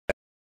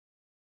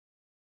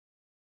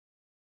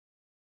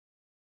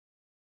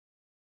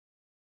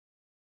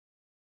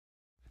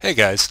Hey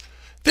guys,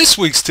 this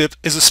week's tip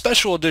is a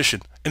special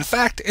edition. In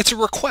fact, it's a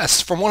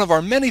request from one of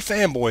our many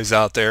fanboys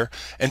out there,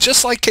 and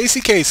just like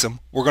Casey Kasem,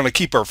 we're going to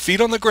keep our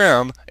feet on the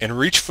ground and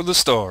reach for the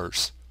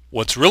stars.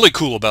 What's really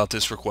cool about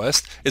this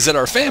request is that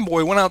our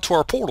fanboy went out to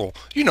our portal.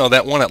 You know,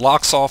 that one at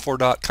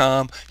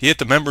locksoftware.com. You hit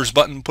the members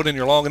button, put in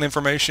your login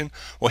information.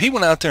 Well, he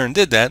went out there and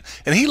did that,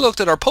 and he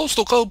looked at our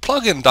Postal Code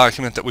plugin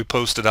document that we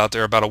posted out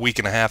there about a week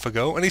and a half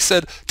ago, and he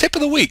said, "Tip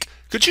of the week,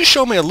 could you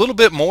show me a little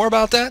bit more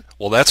about that?"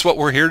 Well, that's what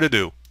we're here to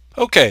do.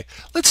 Okay,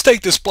 let's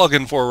take this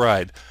plugin for a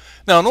ride.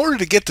 Now, in order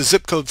to get the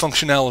zip code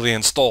functionality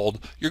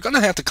installed, you're going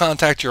to have to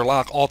contact your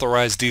lock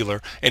authorized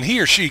dealer, and he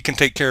or she can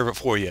take care of it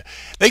for you.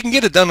 They can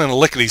get it done in a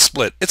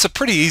lickety-split. It's a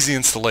pretty easy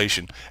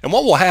installation. And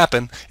what will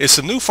happen is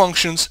some new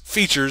functions,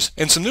 features,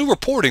 and some new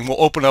reporting will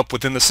open up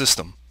within the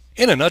system.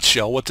 In a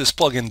nutshell, what this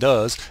plugin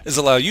does is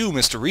allow you,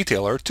 Mr.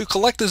 Retailer, to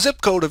collect the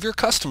zip code of your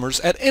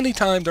customers at any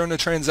time during the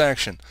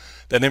transaction.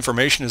 That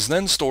information is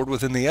then stored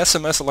within the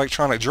SMS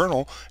electronic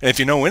journal, and if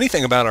you know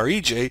anything about our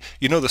EJ,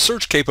 you know the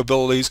search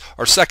capabilities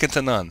are second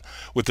to none.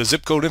 With the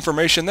zip code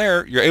information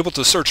there, you're able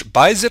to search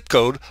by zip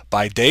code,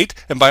 by date,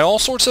 and by all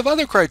sorts of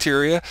other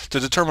criteria to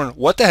determine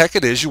what the heck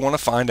it is you want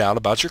to find out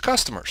about your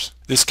customers.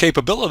 This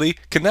capability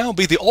can now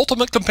be the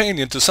ultimate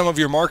companion to some of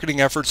your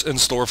marketing efforts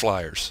and store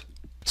flyers.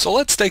 So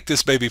let's take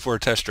this baby for a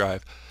test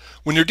drive.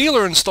 When your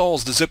dealer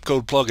installs the zip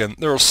code plugin,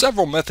 there are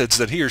several methods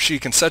that he or she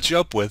can set you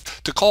up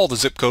with to call the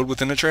zip code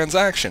within a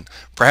transaction.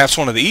 Perhaps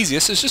one of the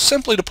easiest is just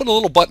simply to put a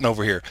little button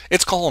over here.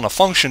 It's calling a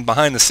function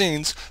behind the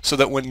scenes so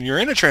that when you're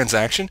in a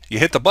transaction, you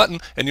hit the button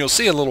and you'll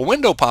see a little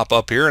window pop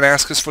up here and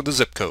ask us for the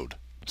zip code.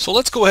 So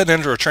let's go ahead and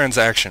enter a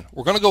transaction.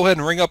 We're going to go ahead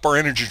and ring up our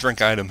energy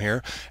drink item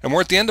here, and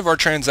we're at the end of our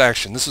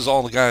transaction. This is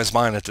all the guy is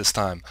buying at this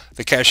time.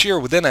 The cashier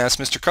would then ask,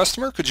 "Mr.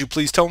 Customer, could you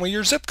please tell me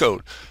your zip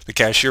code?" The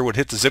cashier would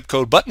hit the zip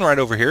code button right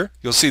over here.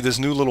 You'll see this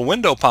new little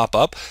window pop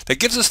up that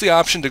gives us the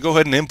option to go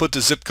ahead and input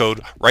the zip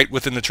code right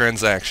within the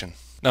transaction.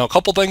 Now, a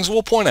couple things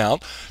we'll point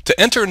out. To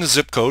enter in the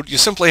zip code, you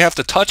simply have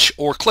to touch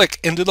or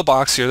click into the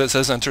box here that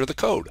says enter the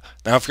code.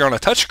 Now, if you're on a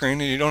touchscreen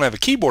and you don't have a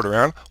keyboard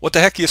around, what the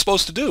heck are you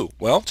supposed to do?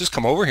 Well, just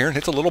come over here and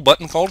hit the little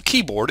button called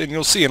keyboard, and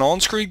you'll see an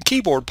on-screen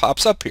keyboard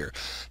pops up here.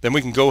 Then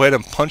we can go ahead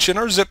and punch in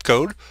our zip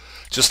code,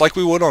 just like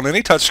we would on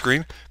any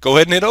touchscreen. Go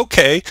ahead and hit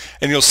OK,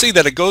 and you'll see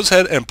that it goes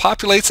ahead and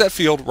populates that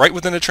field right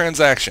within the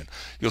transaction.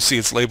 You'll see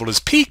it's labeled as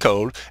P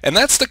code, and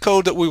that's the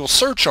code that we will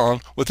search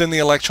on within the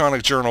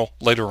electronic journal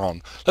later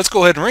on. Let's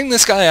go ahead and ring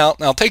this guy out,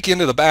 and I'll take you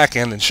into the back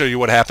end and show you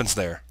what happens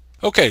there.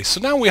 Okay, so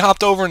now we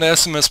hopped over into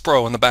SMS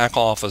Pro in the back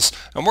office,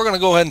 and we're going to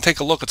go ahead and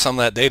take a look at some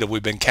of that data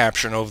we've been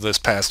capturing over this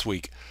past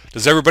week.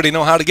 Does everybody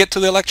know how to get to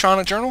the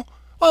electronic journal?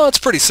 Well, it's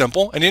pretty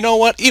simple, and you know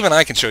what? Even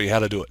I can show you how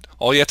to do it.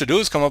 All you have to do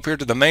is come up here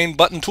to the main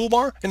button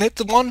toolbar and hit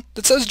the one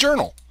that says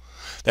Journal.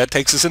 That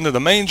takes us into the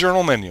main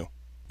journal menu.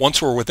 Once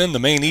we're within the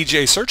main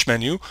EJ search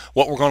menu,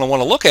 what we're going to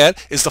want to look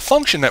at is the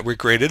function that we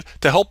created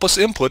to help us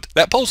input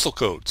that postal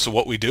code. So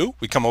what we do,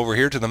 we come over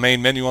here to the main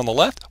menu on the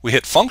left, we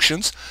hit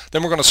Functions,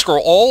 then we're going to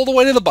scroll all the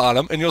way to the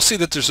bottom, and you'll see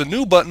that there's a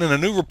new button and a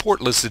new report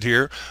listed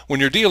here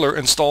when your dealer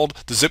installed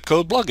the zip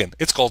code plugin.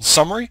 It's called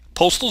Summary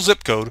Postal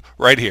Zip Code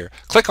right here.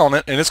 Click on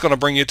it, and it's going to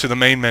bring you to the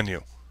main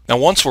menu. Now,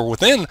 once we're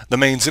within the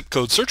main zip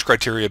code search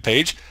criteria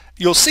page,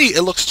 you'll see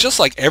it looks just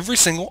like every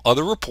single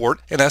other report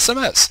in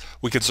SMS.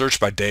 We can search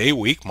by day,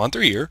 week, month,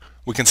 or year.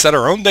 We can set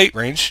our own date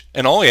range,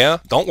 and oh yeah,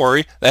 don't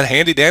worry, that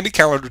handy dandy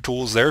calendar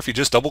tool is there if you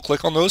just double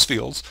click on those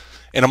fields.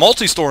 In a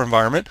multi-store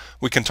environment,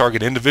 we can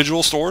target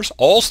individual stores,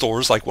 all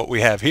stores like what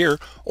we have here,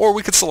 or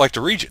we could select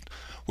a region.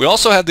 We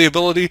also have the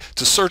ability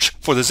to search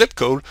for the zip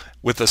code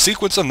with a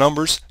sequence of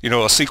numbers,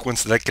 a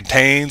sequence that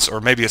contains, or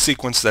maybe a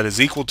sequence that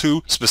is equal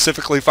to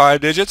specifically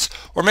 5 digits,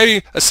 or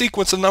maybe a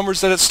sequence of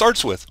numbers that it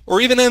starts with, or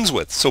even ends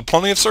with, so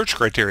plenty of search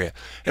criteria.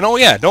 And oh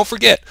yeah, don't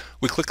forget,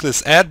 we click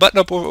this add button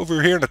up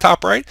over here in the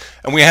top right,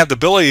 and we have the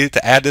ability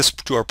to add this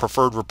to our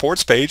preferred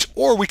reports page,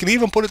 or we can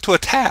even put it to a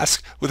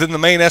task within the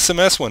main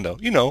SMS window,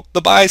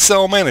 the Buy,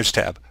 Sell, Manage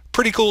tab.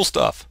 Pretty cool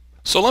stuff.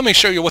 So let me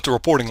show you what the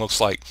reporting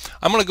looks like.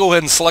 I'm going to go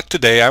ahead and select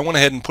today. I went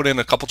ahead and put in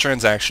a couple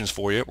transactions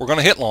for you. We're going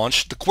to hit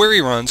launch. The query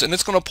runs, and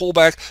it's going to pull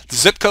back the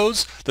zip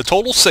codes, the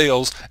total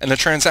sales, and the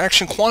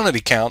transaction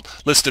quantity count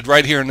listed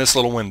right here in this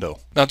little window.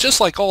 Now,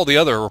 just like all the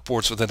other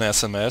reports within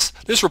SMS,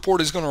 this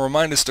report is going to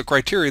remind us the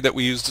criteria that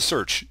we use to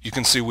search. You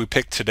can see we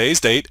picked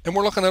today's date, and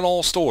we're looking at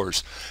all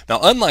stores.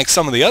 Now, unlike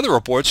some of the other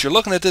reports, you're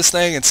looking at this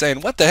thing and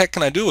saying, what the heck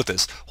can I do with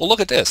this? Well,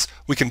 look at this.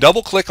 We can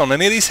double click on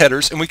any of these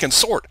headers, and we can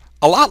sort.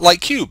 A lot like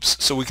cubes,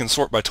 so we can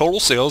sort by total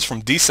sales from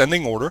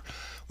descending order.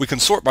 We can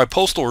sort by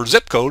postal or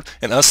zip code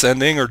in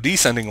ascending or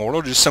descending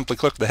order. Just simply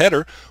click the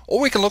header, or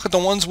we can look at the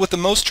ones with the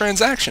most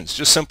transactions.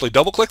 Just simply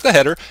double click the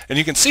header, and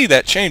you can see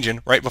that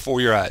changing right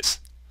before your eyes.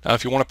 Now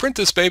if you want to print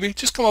this baby,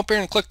 just come up here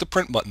and click the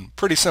print button.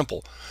 Pretty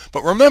simple.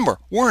 But remember,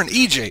 we're an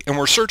EJ and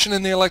we're searching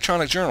in the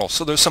electronic journal,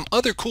 so there's some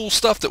other cool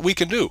stuff that we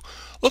can do.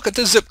 Look at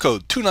this zip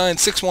code,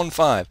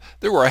 29615.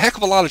 There were a heck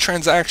of a lot of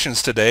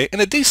transactions today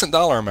and a decent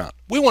dollar amount.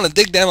 We want to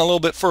dig down a little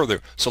bit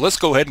further, so let's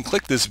go ahead and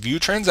click this View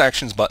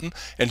Transactions button,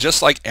 and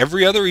just like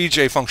every other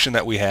EJ function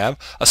that we have,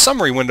 a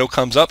summary window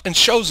comes up and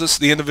shows us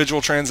the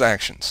individual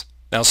transactions.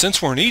 Now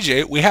since we're an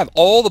EJ, we have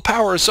all the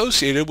power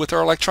associated with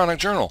our electronic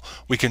journal.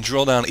 We can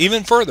drill down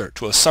even further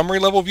to a summary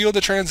level view of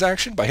the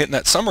transaction by hitting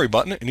that summary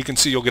button, and you can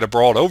see you'll get a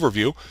broad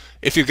overview.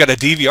 If you've got a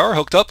DVR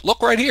hooked up,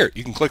 look right here.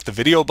 You can click the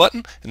video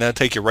button and that'll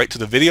take you right to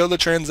the video of the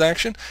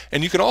transaction,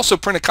 and you can also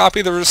print a copy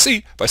of the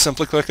receipt by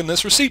simply clicking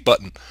this receipt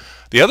button.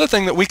 The other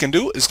thing that we can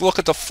do is look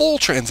at the full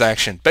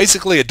transaction,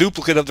 basically a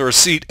duplicate of the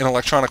receipt in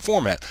electronic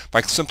format,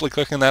 by simply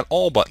clicking that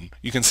All button.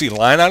 You can see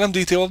line item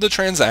detail of the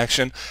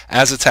transaction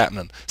as it's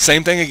happening.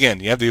 Same thing again,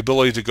 you have the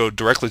ability to go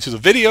directly to the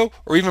video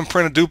or even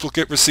print a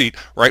duplicate receipt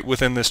right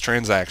within this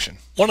transaction.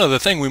 One other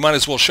thing we might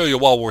as well show you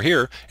while we're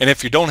here, and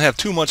if you don't have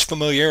too much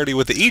familiarity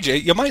with the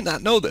EJ, you might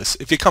not know this.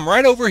 If you come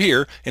right over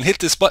here and hit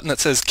this button that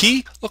says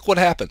Key, look what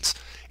happens.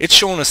 It's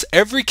showing us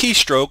every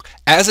keystroke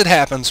as it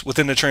happens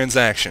within the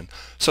transaction.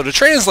 So to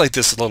translate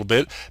this a little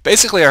bit,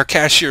 basically our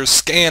cashier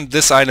scanned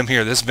this item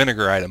here, this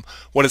vinegar item.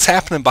 What is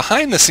happening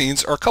behind the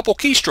scenes are a couple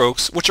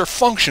keystrokes which are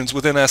functions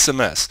within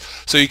SMS.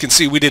 So you can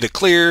see we did a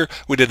clear,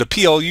 we did a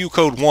PLU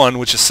code 1,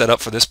 which is set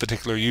up for this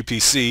particular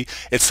UPC.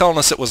 It's telling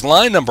us it was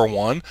line number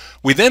 1.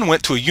 We then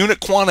went to a unit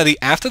quantity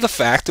after the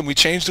fact and we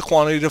changed the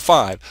quantity to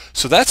 5.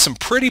 So that's some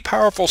pretty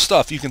powerful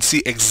stuff. You can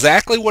see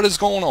exactly what is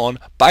going on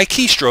by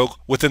keystroke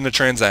within the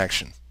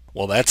transaction.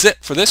 Well, that's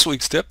it for this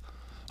week's tip.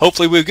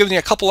 Hopefully we've given you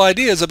a couple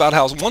ideas about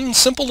how one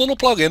simple little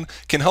plugin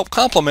can help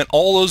complement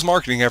all those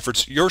marketing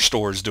efforts your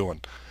store is doing.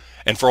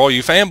 And for all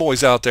you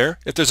fanboys out there,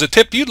 if there's a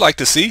tip you'd like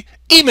to see,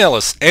 email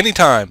us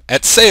anytime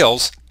at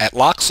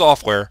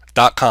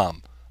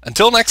sales@locksoftware.com.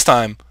 Until next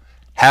time,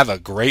 have a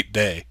great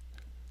day.